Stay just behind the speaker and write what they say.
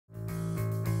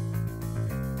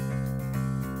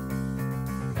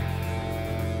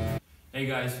Hey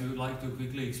guys, we would like to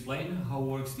quickly explain how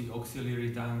works the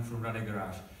auxiliary tank from RADE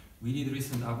Garage. We did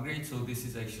recent upgrade, so this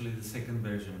is actually the second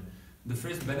version. The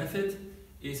first benefit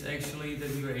is actually that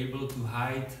we were able to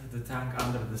hide the tank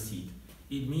under the seat.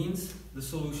 It means the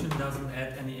solution doesn't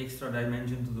add any extra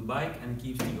dimension to the bike and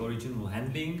keeps the original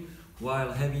handling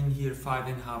while having here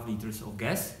 5.5 liters of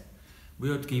gas,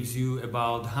 which gives you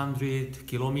about 100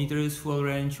 kilometers fuel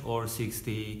range or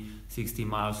 60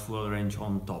 miles fuel range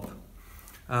on top.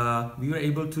 We were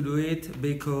able to do it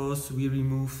because we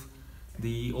removed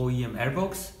the OEM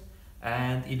airbox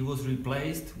and it was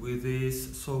replaced with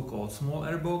this so-called small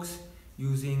airbox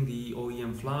using the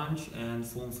OEM flange and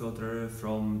foam filter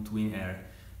from TwinAir.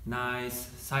 Nice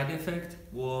side effect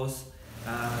was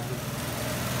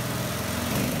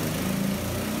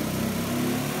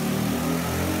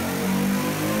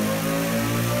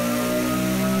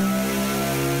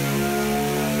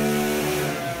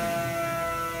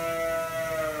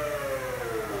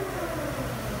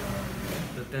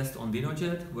test on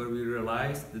DinoJet, where we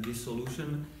realized that this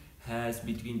solution has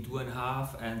between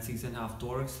 2.5 and 6.5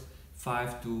 torques,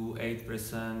 5 to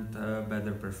 8%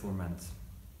 better performance.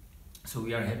 So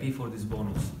we are happy for this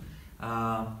bonus.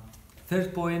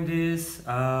 Third point is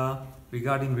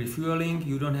regarding refueling.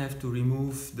 You don't have to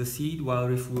remove the seat while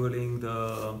refueling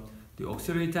the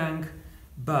auxiliary tank,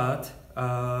 but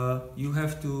you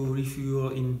have to refuel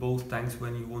in both tanks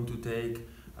when you want to take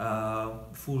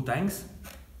full tanks.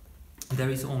 There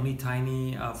is only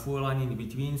tiny fuel line in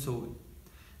between, so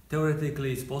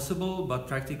theoretically it's possible, but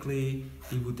practically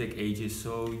it would take ages,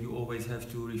 so you always have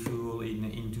to refuel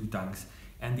in 2 tanks.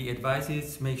 And the advice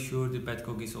is make sure the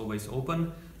petcock is always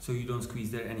open, so you don't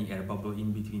squeeze there any air bubble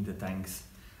in between the tanks.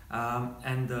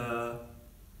 And the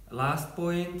last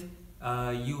point,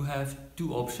 you have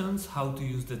 2 options how to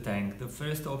use the tank. The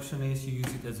first option is you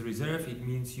use it as a reserve. It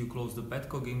means you close the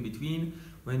petcock in between.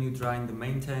 When you drain the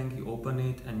main tank, you open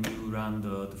it and you run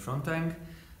the front tank.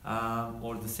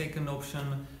 Or the second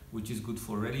option, which is good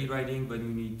for rally riding, when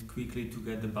you need quickly to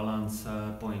get the balance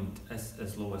point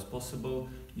as low as possible,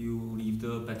 you leave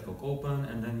the petcock open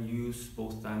and then use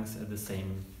both tanks at the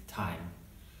same time.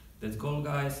 That's all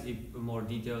guys. If more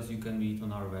details you can read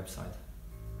on our website.